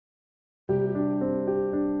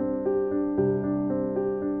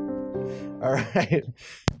All right.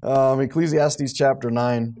 Ecclesiastes chapter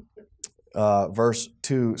 9, verse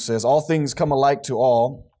 2 says, "All things come alike to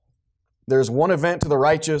all. There's one event to the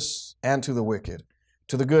righteous and to the wicked,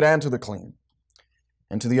 to the good and to the clean,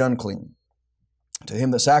 and to the unclean. To him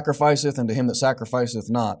that sacrificeth and to him that sacrificeth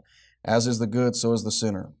not, as is the good, so is the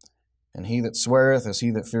sinner. And he that sweareth as he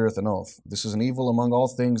that feareth an oath. This is an evil among all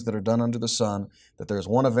things that are done under the sun, that there is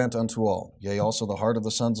one event unto all. Yea, also the heart of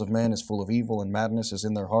the sons of men is full of evil, and madness is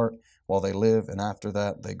in their heart while they live, and after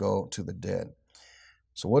that they go to the dead."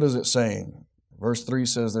 So what is it saying? Verse 3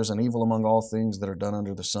 says, there's an evil among all things that are done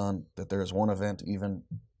under the sun, that there is one event even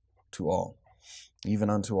to all, even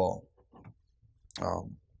unto all.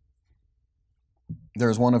 There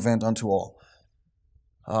is one event unto all.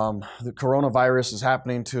 The coronavirus is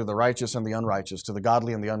happening to the righteous and the unrighteous, to the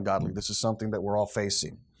godly and the ungodly. This is something that we're all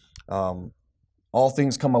facing. All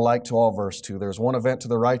things come alike to all, verse 2. There's one event to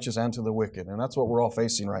the righteous and to the wicked, and that's what we're all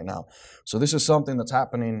facing right now. So this is something that's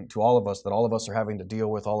happening to all of us, that all of us are having to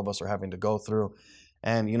deal with, all of us are having to go through.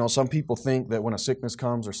 And, you know, some people think that when a sickness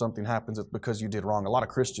comes or something happens, it's because you did wrong. A lot of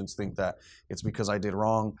Christians think that it's because I did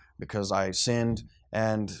wrong, because I sinned,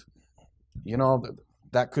 and, you know,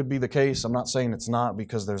 that could be the case. I'm not saying it's not,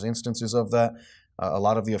 because there's instances of that. A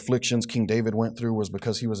lot of the afflictions King David went through was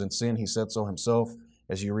because he was in sin. He said so himself,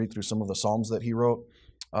 as you read through some of the Psalms that he wrote.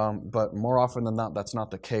 But more often than not, that's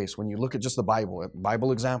not the case. When you look at just the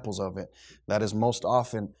Bible examples of it, that is most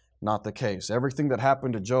often not the case. Everything that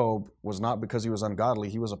happened to Job was not because he was ungodly.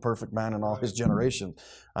 He was a perfect man in all his generations.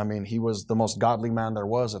 I mean, he was the most godly man there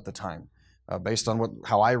was at the time, based on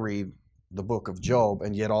how I read the book of Job,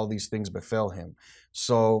 and yet all these things befell him.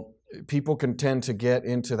 So people can tend to get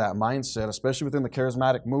into that mindset, especially within the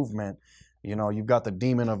charismatic movement. You know, you've got the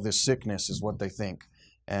demon of this sickness is what they think.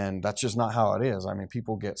 And that's just not how it is. I mean,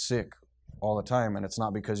 people get sick all the time, and it's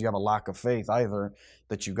not because you have a lack of faith either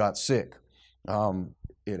that you got sick.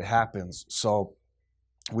 It happens. So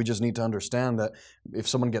we just need to understand that if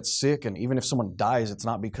someone gets sick, and even if someone dies, it's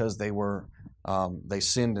not because they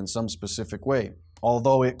sinned in some specific way.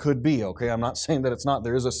 Although it could be, okay? I'm not saying that it's not.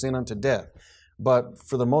 There is a sin unto death. But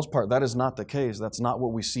for the most part, that is not the case. That's not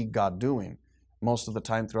what we see God doing most of the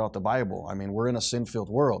time throughout the Bible. I mean, we're in a sin-filled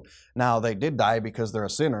world. Now, they did die because they're a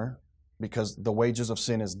sinner, because the wages of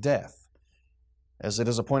sin is death. As it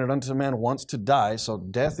is appointed unto man once to die, so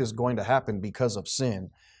death is going to happen because of sin.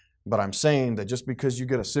 But I'm saying that just because you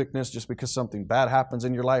get a sickness, just because something bad happens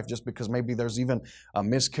in your life, just because maybe there's even a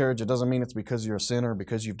miscarriage, it doesn't mean it's because you're a sinner,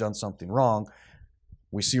 because you've done something wrong.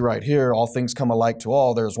 We see right here, all things come alike to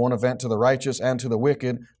all. There's one event to the righteous and to the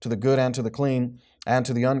wicked, to the good and to the clean, and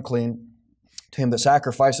to the unclean. To him that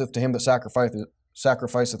sacrificeth, to him that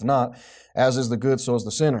sacrificeth not, as is the good, so is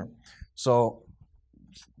the sinner. So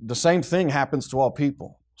the same thing happens to all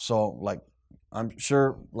people. So like, I'm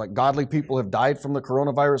sure like godly people have died from the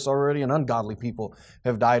coronavirus already, and ungodly people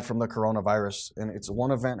have died from the coronavirus. And it's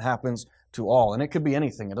one event happens to all. And it could be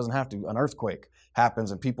anything. It doesn't have to. An earthquake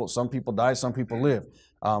happens, and some people die, some people live.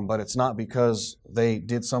 But it's not because they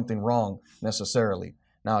did something wrong necessarily.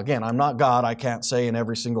 Now, again, I'm not God. I can't say in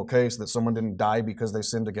every single case that someone didn't die because they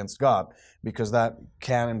sinned against God, because that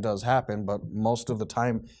can and does happen. But most of the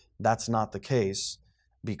time, that's not the case,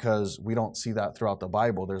 because we don't see that throughout the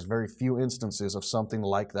Bible. There's very few instances of something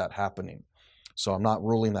like that happening. So I'm not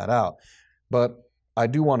ruling that out. But I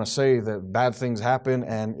do want to say that bad things happen,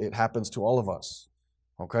 and it happens to all of us,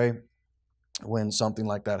 okay? When something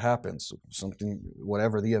like that happens,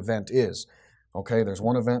 whatever the event is. Okay, there's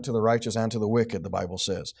one event to the righteous and to the wicked, the Bible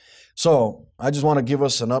says. So I just want to give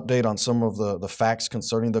us an update on some of the facts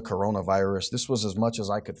concerning the coronavirus. This was as much as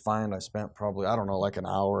I could find. I spent probably, I don't know, like an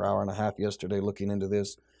hour and a half yesterday looking into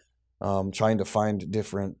this, trying to find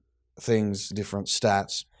different things, different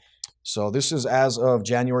stats. So this is as of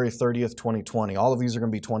January 30th, 2020. All of these are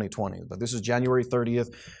going to be 2020, but this is January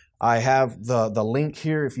 30th. I have the link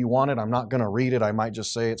here if you want it. I'm not going to read it. I might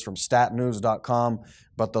just say it's from statnews.com.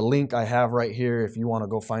 But the link I have right here, if you want to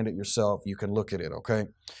go find it yourself, you can look at it, okay?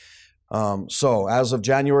 So as of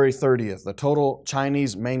January 30th, the total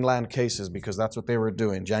Chinese mainland cases, because that's what they were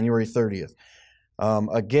doing, January 30th.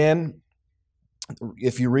 Again,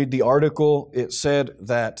 if you read the article, it said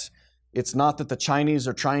that it's not that the Chinese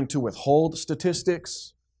are trying to withhold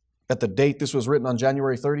statistics at the date this was written on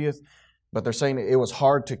January 30th, but they're saying it was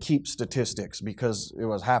hard to keep statistics because it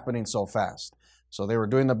was happening so fast. So they were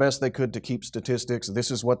doing the best they could to keep statistics.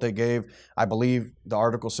 This is what they gave. I believe the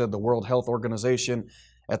article said the World Health Organization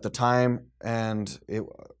at the time, and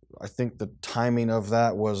I think the timing of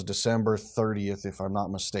that was December 30th, if I'm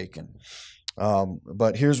not mistaken.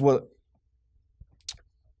 But here's what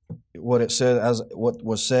it said, what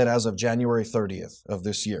was said as of January 30th of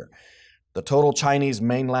this year. The total Chinese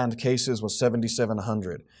mainland cases was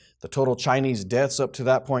 7,700. The total Chinese deaths up to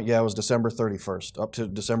that point, it was December 31st. Up to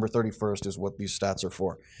December 31st is what these stats are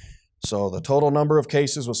for. So the total number of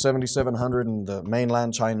cases was 7,700 in the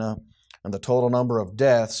mainland China, and the total number of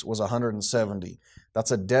deaths was 170.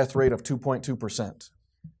 That's a death rate of 2.2%.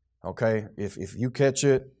 Okay, if you catch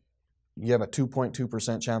it, you have a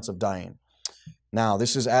 2.2% chance of dying. Now,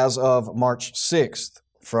 this is as of March 6th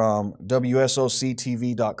from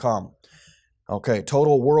WSOCTV.com. Okay,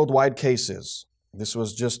 total worldwide cases. This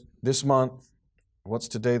was just this month. What's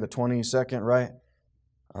today? The 22nd, right?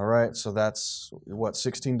 All right, so that's,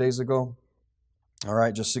 16 days ago? All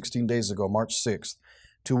right, just 16 days ago, March 6th,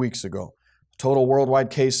 2 weeks ago. Total worldwide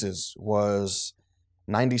cases was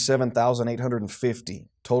 97,850.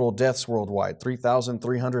 Total deaths worldwide,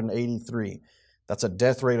 3,383. That's a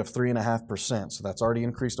death rate of 3.5%. So that's already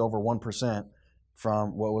increased over 1%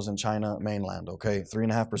 from what was in China mainland, okay?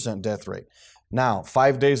 3.5% death rate. Now,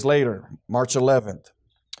 5 days later, March 11th,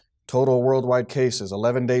 total worldwide cases,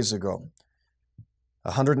 11 days ago,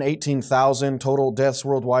 118,000, total deaths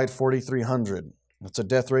worldwide, 4,300. That's a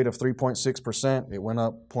death rate of 3.6%. It went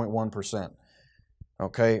up 0.1%.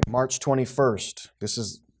 Okay, March 21st, this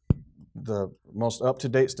is the most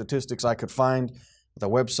up-to-date statistics I could find. The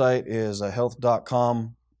website is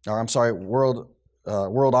health.com, or I'm sorry,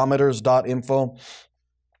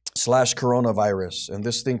 worldometers.info/coronavirus. And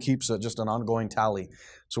this thing keeps just an ongoing tally.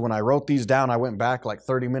 So when I wrote these down, I went back like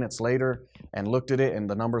 30 minutes later and looked at it, and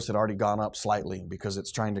the numbers had already gone up slightly because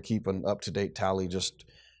it's trying to keep an up-to-date tally, just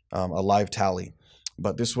a live tally.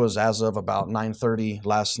 But this was as of about 9:30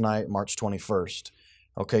 last night, March 21st.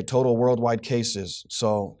 Okay, total worldwide cases.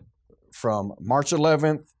 So from March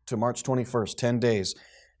 11th to March 21st, 10 days.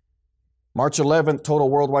 March 11th, total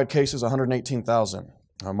worldwide cases, 118,000.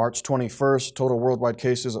 March 21st, total worldwide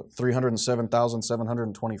cases,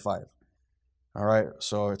 307,725. All right,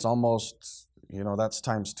 so it's almost, that's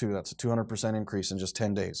times 2. That's a 200% increase in just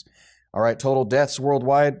 10 days. All right, total deaths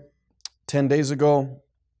worldwide, 10 days ago,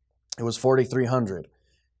 it was 4,300.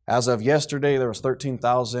 As of yesterday, there was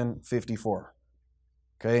 13,054.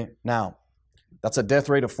 Okay, now, that's a death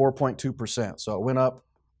rate of 4.2%. So it went up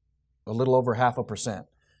a little over 0.5%.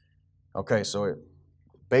 Okay, so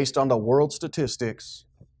based on the world statistics,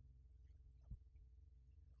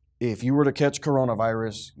 if you were to catch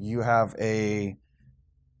coronavirus, you have a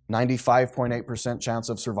 95.8% chance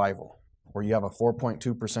of survival, or you have a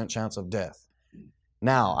 4.2% chance of death.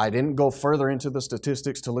 Now, I didn't go further into the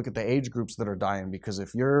statistics to look at the age groups that are dying, because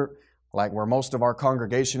if you're like where most of our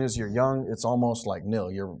congregation is, you're young, it's almost like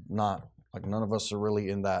nil. You're not, like none of us are really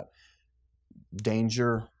in that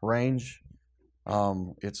danger range.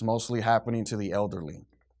 It's mostly happening to the elderly.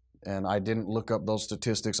 And I didn't look up those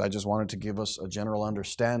statistics. I just wanted to give us a general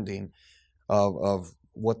understanding of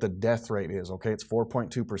what the death rate is. Okay, it's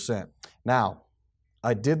 4.2%. Now,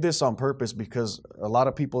 I did this on purpose because a lot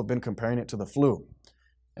of people have been comparing it to the flu.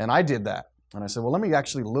 And I did that. And I said, well, let me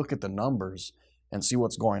actually look at the numbers and see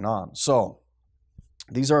what's going on. So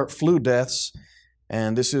these are flu deaths,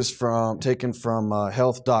 and this is taken from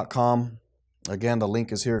health.com. Again, the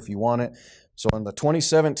link is here if you want it. So in the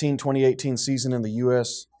 2017-2018 season in the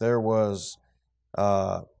U.S., there was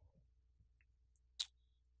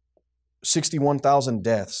 61,000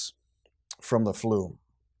 deaths from the flu.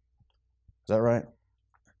 Is that right?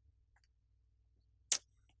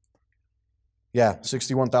 Yeah,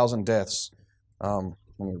 61,000 deaths. Let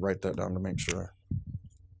me write that down to make sure.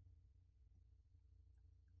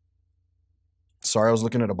 Sorry, I was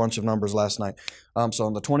looking at a bunch of numbers last night. So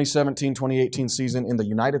in the 2017-2018 season in the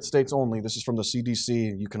United States only, this is from the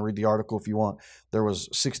CDC, you can read the article if you want, there was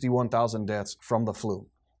 61,000 deaths from the flu.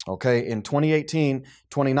 Okay, in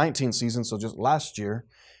 2018-2019 season, so just last year,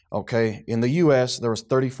 okay, in the U.S., there was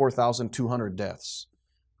 34,200 deaths,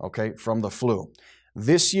 okay, from the flu.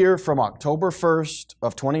 This year, from October 1st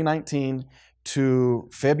of 2019 to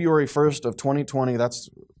February 1st of 2020,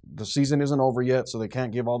 the season isn't over yet, so they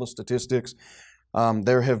can't give all the statistics.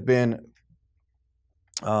 There have been,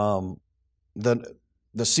 the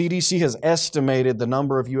CDC has estimated the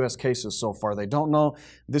number of U.S. cases so far. They don't know.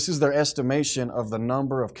 This is their estimation of the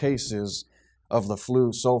number of cases of the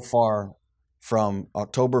flu so far from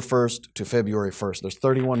October 1st to February 1st. There's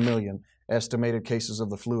 31 million estimated cases of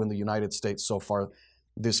the flu in the United States so far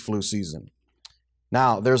this flu season.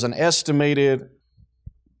 Now, there's an estimated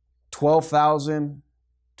 12,000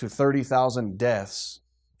 to 30,000 deaths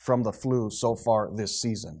from the flu so far this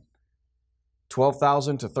season.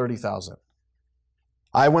 12,000 to 30,000.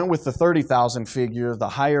 I went with the 30,000 figure, the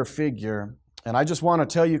higher figure, and I just want to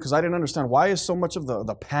tell you, because I didn't understand, why is so much of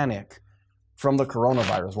the panic from the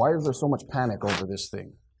coronavirus? Why is there so much panic over this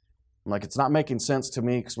thing? Like, it's not making sense to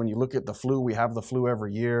me, because when you look at the flu, we have the flu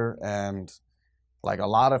every year, and like a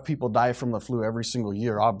lot of people die from the flu every single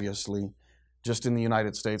year, obviously. Just in the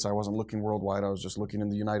United States, I wasn't looking worldwide, I was just looking in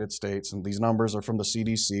the United States, and these numbers are from the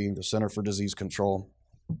CDC, the Center for Disease Control.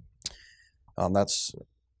 That's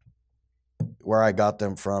where I got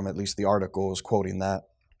them from, at least the article was quoting that.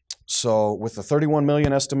 So with the 31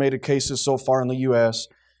 million estimated cases so far in the U.S.,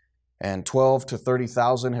 and 12 to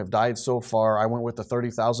 30,000 have died so far, I went with the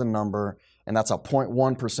 30,000 number, and that's a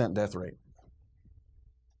 0.1% death rate.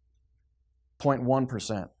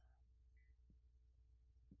 0.1%.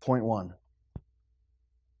 0.1.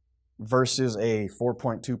 Versus a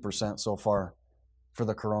 4.2% so far for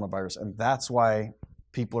the coronavirus. And that's why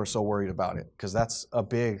people are so worried about it, because that's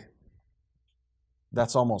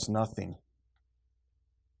almost nothing.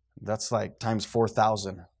 That's like times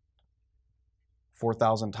 4,000.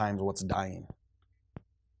 4,000 times what's dying.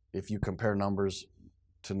 If you compare numbers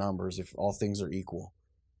to numbers, if all things are equal.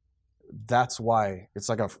 That's why it's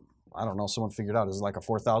like I don't know, someone figured out, is it like a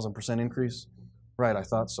 4,000% increase? Right, I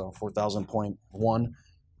thought so.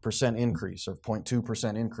 4,000.1% increase, or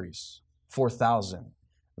 0.2% increase. 4,000.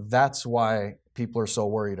 That's why people are so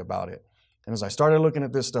worried about it. And as I started looking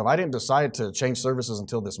at this stuff, I didn't decide to change services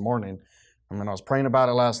until this morning. I mean, I was praying about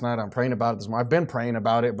it last night. I'm praying about it this morning. I've been praying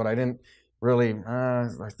about it, but I didn't really, I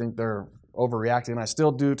think they're overreacting. I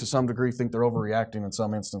still do, to some degree, think they're overreacting in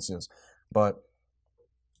some instances. But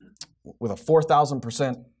with a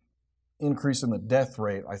 4,000% increase in the death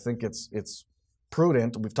rate, I think it's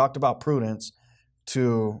prudent. We've talked about prudence,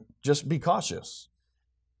 to just be cautious.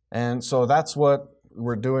 And so that's what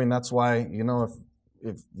we're doing. That's why, you know,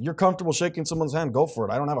 if you're comfortable shaking someone's hand, go for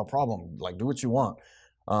it. I don't have a problem. Like, do what you want.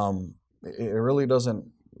 It really doesn't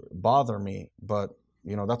bother me, but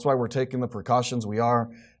you know, that's why we're taking the precautions we are.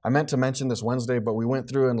 I meant to mention this Wednesday, but we went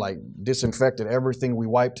through and like disinfected everything. We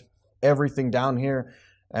wiped everything down here.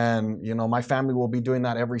 And, you know, my family will be doing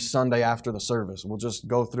that every Sunday after the service. We'll just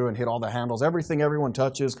go through and hit all the handles, everything everyone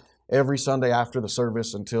touches, every Sunday after the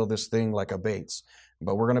service until this thing like abates.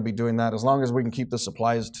 But we're going to be doing that. As long as we can keep the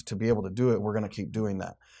supplies to be able to do it, we're going to keep doing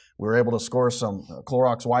that. We were able to score some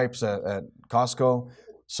Clorox wipes at Costco.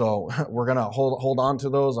 So we're going to hold on to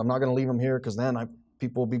those. I'm not going to leave them here, because then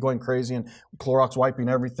people will be going crazy and Clorox wiping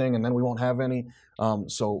everything, and then we won't have any.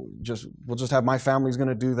 So we'll just have, my family's going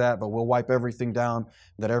to do that, but we'll wipe everything down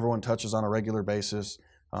that everyone touches on a regular basis,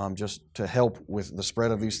 just to help with the spread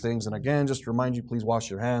of these things. And again, just to remind you, please wash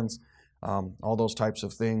your hands, all those types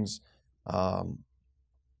of things.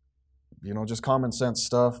 You know, just common sense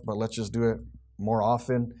stuff, but let's just do it more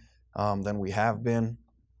often than we have been,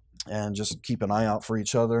 and just keep an eye out for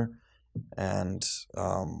each other. And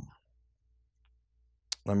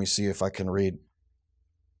let me see if I can read.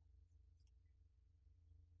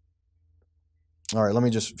 All right, let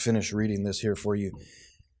me just finish reading this here for you.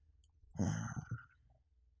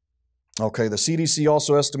 Okay, the CDC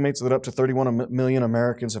also estimates that up to 31 million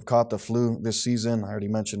Americans have caught the flu this season. I already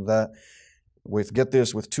mentioned that. Get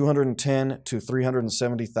this, with 210 to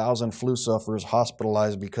 370,000 flu sufferers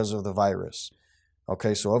hospitalized because of the virus.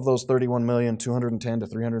 Okay, so of those 31 million, 210 to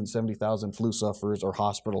 370,000 flu sufferers are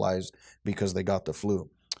hospitalized because they got the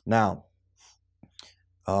flu. Now,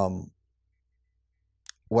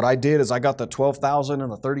 what I did is I got the 12,000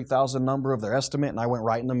 and the 30,000 number of their estimate, and I went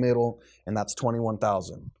right in the middle, and that's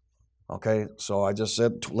 21,000. Okay, so I just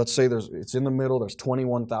said, let's say it's in the middle, there's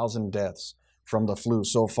 21,000 deaths from the flu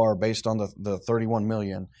so far based on the 31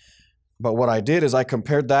 million. But what I did is I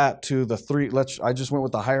compared that to I just went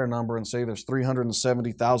with the higher number and say there's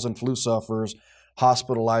 370,000 flu sufferers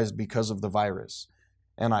hospitalized because of the virus.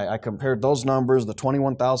 And I compared those numbers, the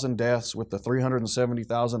 21,000 deaths with the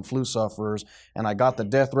 370,000 flu sufferers, and I got the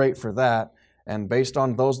death rate for that. And based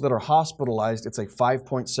on those that are hospitalized, it's a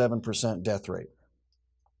 5.7% death rate.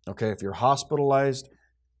 Okay, if you're hospitalized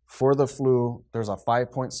for the flu, there's a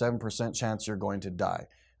 5.7% chance you're going to die.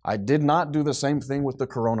 I did not do the same thing with the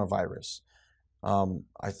coronavirus.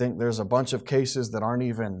 I think there's a bunch of cases that aren't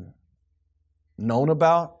even known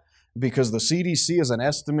about, because the CDC is an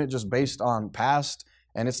estimate just based on past,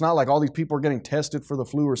 and it's not like all these people are getting tested for the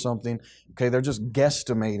flu or something. Okay, they're just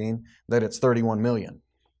guesstimating that it's 31 million.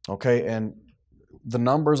 Okay, and the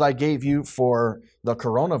numbers I gave you for the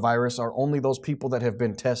coronavirus are only those people that have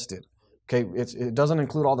been tested. Okay, it doesn't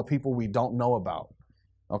include all the people we don't know about.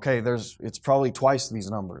 Okay, it's probably twice these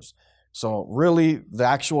numbers. So really, the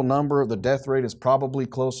actual number, the death rate is probably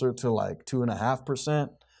closer to like 2.5%,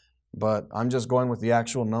 but I'm just going with the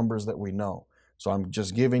actual numbers that we know. So I'm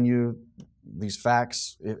just giving you these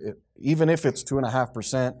facts. Even if it's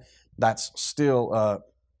 2.5%, that's still,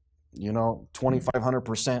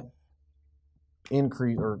 2,500%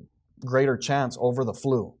 increase, or greater chance over the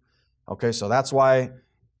flu. Okay, so that's why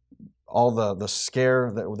all the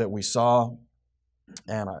scare that we saw,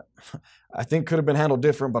 and I think could have been handled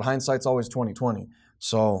different, but hindsight's always 20/20.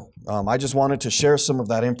 So I just wanted to share some of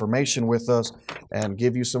that information with us and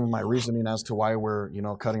give you some of my reasoning as to why we're,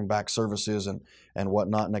 cutting back services and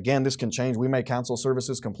whatnot. And again, this can change. We may cancel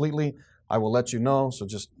services completely. I will let you know. So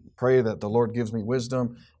just pray that the Lord gives me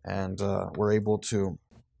wisdom and we're able to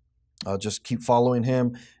just keep following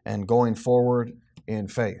Him and going forward in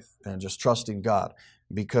faith and just trusting God.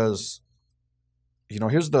 Because,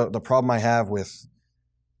 here's the problem I have with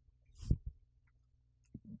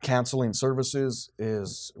canceling services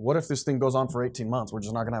is, what if this thing goes on for 18 months? We're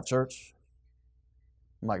just not going to have church?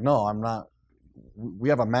 I'm like, no, I'm not. We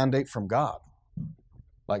have a mandate from God.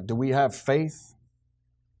 Like, do we have faith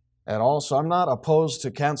at all? So I'm not opposed to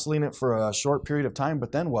canceling it for a short period of time,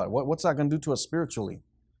 but then what? What's that going to do to us spiritually?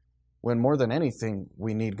 When more than anything,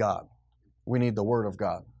 we need God. We need the Word of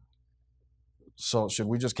God. So should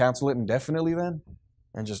we just cancel it indefinitely then?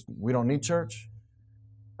 And we don't need church?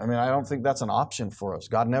 I mean, I don't think that's an option for us.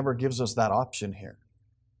 God never gives us that option here.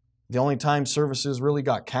 The only time services really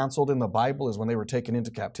got canceled in the Bible is when they were taken into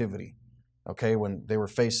captivity. Okay, when they were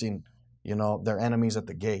facing, their enemies at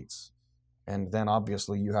the gates. And then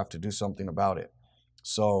obviously you have to do something about it.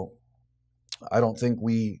 So I don't think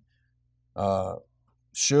we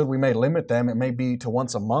should. We may limit them. It may be to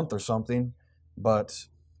once a month or something, but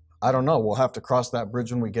I don't know. We'll have to cross that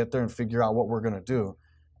bridge when we get there and figure out what we're going to do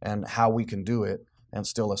and how we can do it and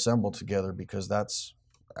still assemble together, because that's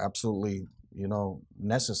absolutely,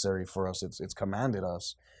 necessary for us. It's commanded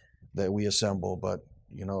us that we assemble, but,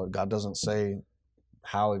 God doesn't say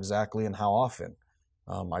how exactly and how often.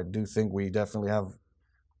 I do think we definitely have,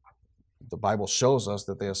 the Bible shows us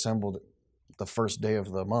that they assembled the first day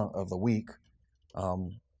of the month, of the week.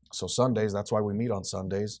 So Sundays, that's why we meet on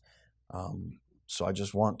Sundays. So I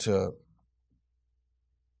just want to,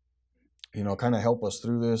 kind of help us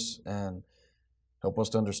through this and help us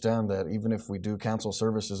to understand that even if we do cancel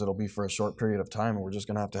services, it'll be for a short period of time, and we're just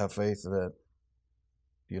going to have faith that,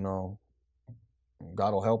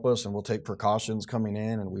 God will help us, and we'll take precautions coming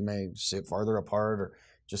in, and we may sit farther apart or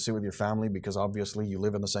just sit with your family because obviously you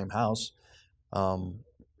live in the same house.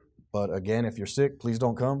 But again, if you're sick, please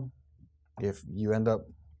don't come. If you end up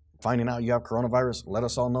finding out you have coronavirus, let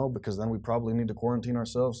us all know, because then we probably need to quarantine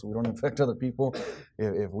ourselves so we don't infect other people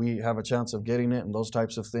if we have a chance of getting it and those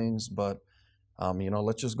types of things. But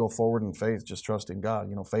let's just go forward in faith, just trusting God.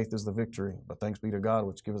 Faith is the victory, but thanks be to God,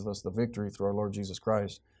 which gives us the victory through our Lord Jesus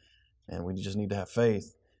Christ. And we just need to have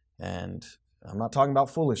faith. And I'm not talking about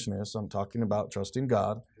foolishness. I'm talking about trusting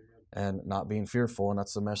God and not being fearful. And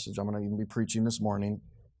that's the message I'm going to even be preaching this morning.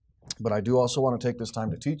 But I do also want to take this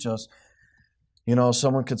time to teach us.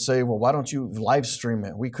 Someone could say, well, why don't you live stream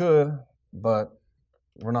it? We could, but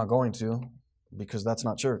we're not going to, because that's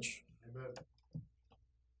not church. Amen.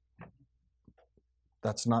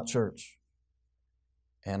 That's not church.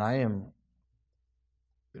 And I am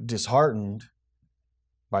disheartened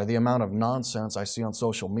by the amount of nonsense I see on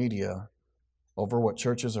social media over what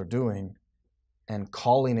churches are doing and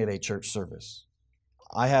calling it a church service.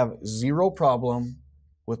 I have zero problem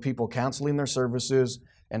with people canceling their services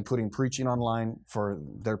and putting preaching online for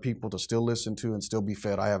their people to still listen to and still be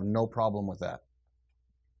fed. I have no problem with that.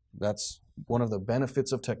 That's one of the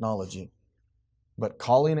benefits of technology. But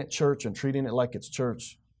calling it church and treating it like it's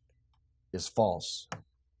church is false.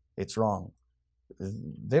 It's wrong.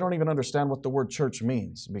 They don't even understand what the word church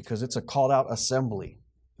means, because it's a called out assembly.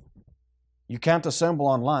 You can't assemble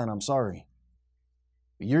online, I'm sorry.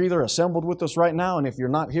 You're either assembled with us right now, and if you're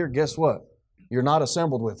not here, guess what? You're not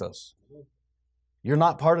assembled with us. You're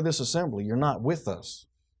not part of this assembly. You're not with us.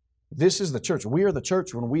 This is the church. We are the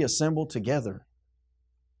church when we assemble together.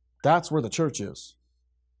 That's where the church is.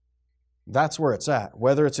 That's where it's at.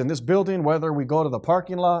 Whether it's in this building, whether we go to the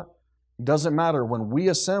parking lot, doesn't matter. When we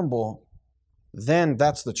assemble, then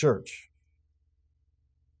that's the church.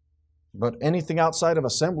 But anything outside of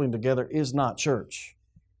assembling together is not church.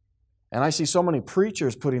 And I see so many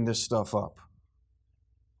preachers putting this stuff up.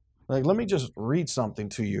 Like, let me just read something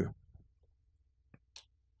to you.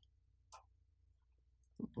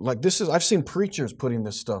 Like, I've seen preachers putting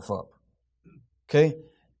this stuff up. Okay?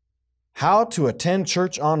 How to attend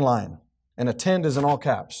church online. And attend is in all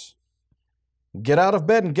caps. Get out of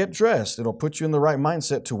bed and get dressed. It'll put you in the right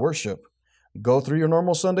mindset to worship. Go through your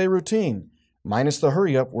normal Sunday routine, minus the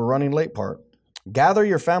hurry up, we're running late part. Gather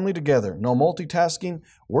your family together. No multitasking.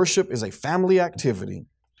 Worship is a family activity.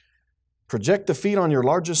 Project the feed on your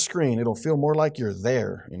largest screen. It'll feel more like you're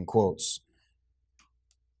there, in quotes.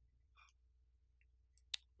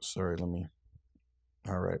 Sorry,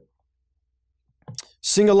 all right.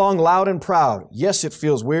 Sing along loud and proud. Yes, it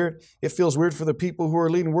feels weird. It feels weird for the people who are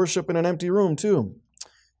leading worship in an empty room too.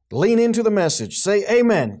 Lean into the message. Say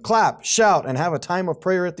amen, clap, shout, and have a time of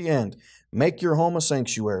prayer at the end. Make your home a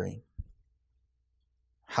sanctuary.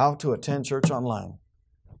 How to attend church online.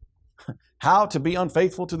 How to be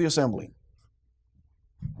unfaithful to the assembly.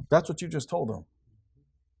 That's what you just told them.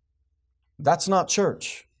 That's not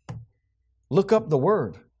church. Look up the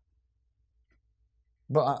word.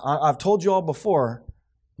 But I've told you all before,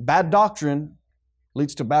 bad doctrine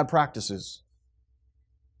leads to bad practices.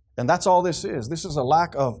 And that's all this is. This is a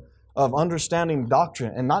lack of understanding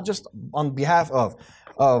doctrine, and not just on behalf of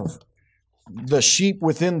the sheep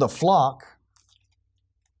within the flock,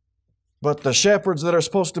 but the shepherds that are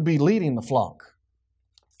supposed to be leading the flock.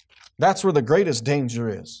 That's where the greatest danger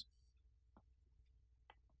is.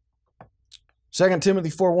 2 Timothy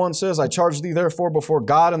 4:1 says, I charge thee therefore before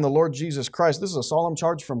God and the Lord Jesus Christ. This is a solemn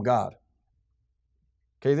charge from God.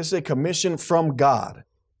 Okay, this is a commission from God,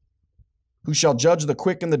 who shall judge the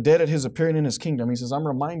quick and the dead at his appearing in his kingdom. He says, I'm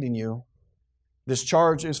reminding you, this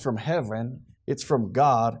charge is from heaven, it's from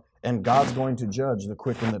God, and God's going to judge the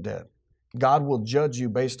quick and the dead. God will judge you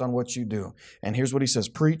based on what you do. And here's what he says,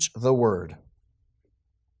 preach the word.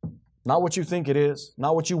 Not what you think it is,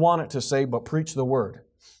 not what you want it to say, but preach the word.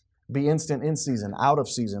 Be instant in season, out of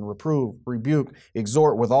season, reprove, rebuke,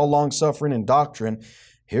 exhort with all long suffering and doctrine.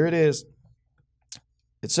 Here it is.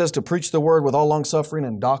 It says to preach the word with all long suffering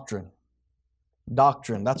and doctrine.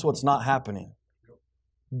 Doctrine, that's what's not happening.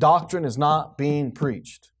 Doctrine is not being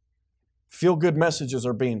preached. Feel-good messages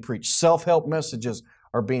are being preached. Self-help messages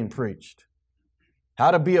are being preached.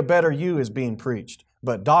 How to be a better you is being preached,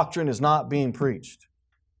 but doctrine is not being preached.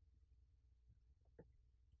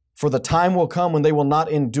 For the time will come when they will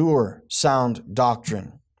not endure sound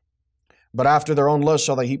doctrine. But after their own lust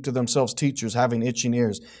shall they heap to themselves teachers having itching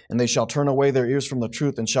ears, and they shall turn away their ears from the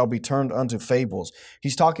truth and shall be turned unto fables.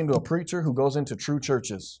 He's talking to a preacher who goes into true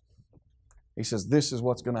churches. He says, this is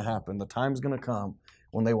what's going to happen. The time's going to come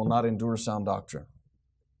when they will not endure sound doctrine.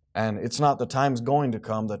 And it's not the time's going to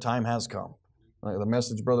come, the time has come. Like the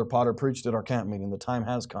message Brother Potter preached at our camp meeting, the time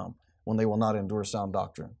has come when they will not endure sound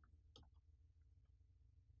doctrine.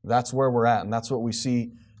 That's where we're at, and that's what we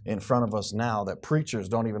see in front of us now, that preachers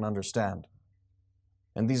don't even understand.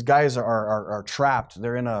 And these guys are trapped.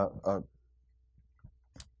 They're in a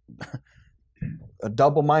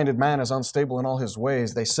double-minded man is unstable in all his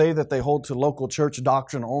ways. They say that they hold to local church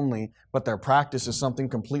doctrine only, but their practice is something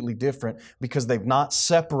completely different because they've not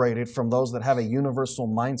separated from those that have a universal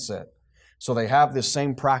mindset. So they have this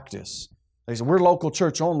same practice. They say, we're local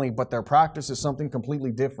church only, but their practice is something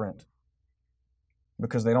completely different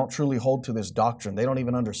because they don't truly hold to this doctrine. They don't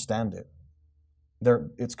even understand it.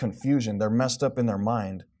 It's confusion. They're messed up in their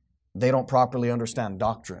mind. They don't properly understand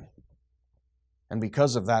doctrine. And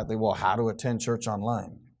because of that, how to attend church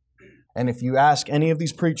online. And if you ask any of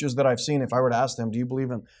these preachers that I've seen, if I were to ask them, do you believe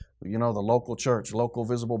in, the local church, local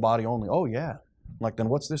visible body only? Oh, yeah. I'm like, then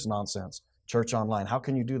what's this nonsense? Church online. How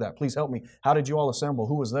can you do that? Please help me. How did you all assemble?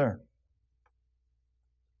 Who was there?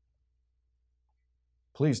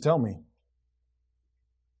 Please tell me.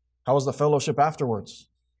 How was the fellowship afterwards?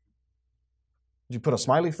 Did you put a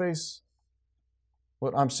smiley face?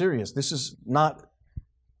 Well, I'm serious. This is not,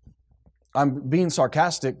 I'm being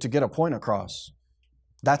sarcastic to get a point across.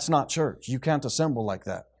 That's not church. You can't assemble like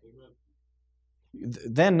that.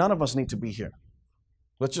 Then none of us need to be here.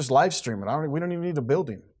 Let's just live stream it. We don't even need a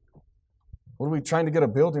building. What are we trying to get a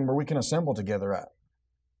building where we can assemble together at?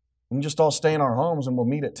 We can just all stay in our homes and we'll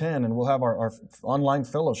meet at 10 and we'll have our online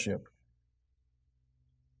fellowship.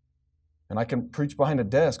 And I can preach behind a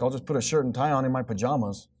desk. I'll just put a shirt and tie on in my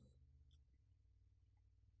pajamas.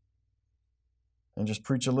 And just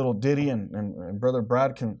preach a little ditty and Brother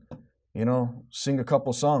Brad can, sing a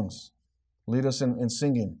couple songs. Lead us in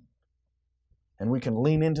singing. And we can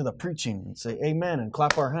lean into the preaching and say amen and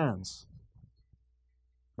clap our hands.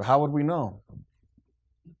 But how would we know?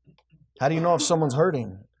 How do you know if someone's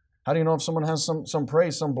hurting? How do you know if someone has some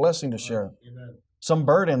praise, some blessing to share? Amen. Some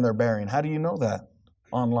burden they're bearing? How do you know that?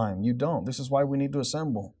 Online. You don't. This is why we need to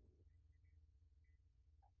assemble.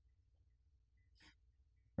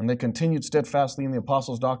 And they continued steadfastly in the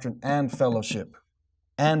apostles' doctrine and fellowship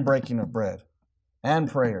and breaking of bread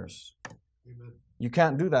and prayers. Amen. You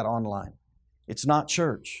can't do that online. It's not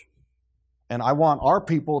church. And I want our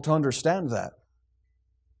people to understand that.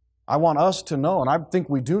 I want us to know, and I think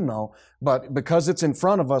we do know, but because it's in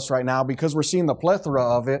front of us right now, because we're seeing the plethora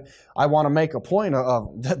of it, I want to make a point of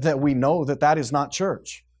that we know that is not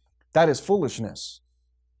church. That is foolishness.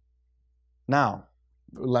 Now,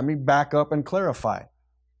 let me back up and clarify.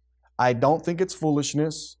 I don't think it's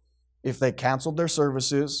foolishness if they canceled their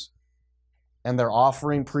services and they're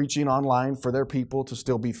offering preaching online for their people to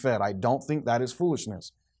still be fed. I don't think that is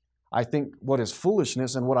foolishness. I think what is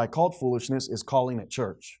foolishness and what I called foolishness is calling it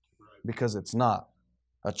church, because it's not.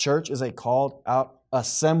 A church is a called out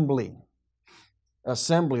assembly.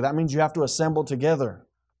 Assembly. That means you have to assemble together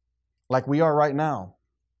like we are right now.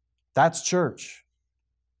 That's church.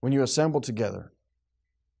 When you assemble together.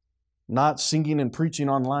 Not singing and preaching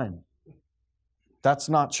online. That's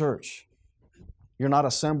not church. You're not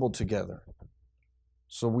assembled together.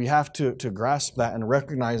 So we have to grasp that and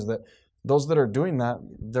recognize that those that are doing that,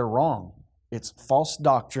 they're wrong. It's false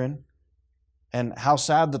doctrine. And how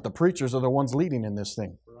sad that the preachers are the ones leading in this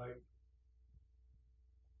thing. Right.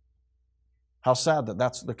 How sad that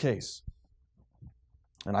that's the case.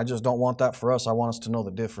 And I just don't want that for us. I want us to know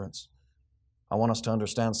the difference. I want us to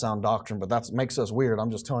understand sound doctrine, but that makes us weird.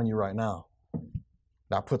 I'm just telling you right now.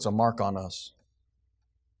 That puts a mark on us.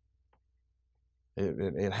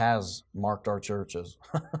 It has marked our churches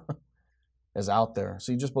as out there.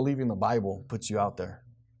 See, just believing the Bible puts you out there.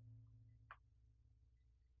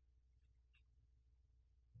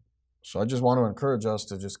 So I just want to encourage us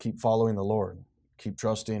to just keep following the Lord. Keep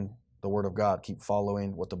trusting the Word of God. Keep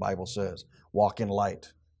following what the Bible says. Walk in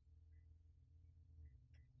light.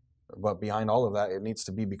 But behind all of that, it needs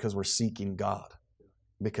to be because we're seeking God.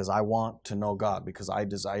 Because I want to know God. Because I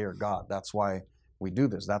desire God. That's why we do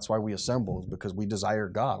this. That's why we assemble, is because we desire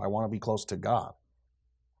God. I want to be close to God.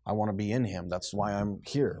 I want to be in Him. That's why I'm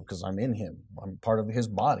here, because I'm in Him. I'm part of His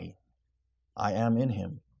body. I am in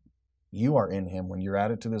Him. You are in Him when you're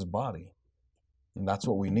added to this body. And that's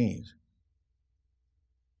what we need.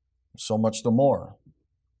 So much the more,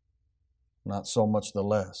 not so much the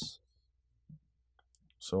less.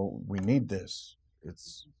 So we need this.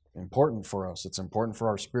 It's important for us. It's important for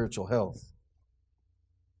our spiritual health.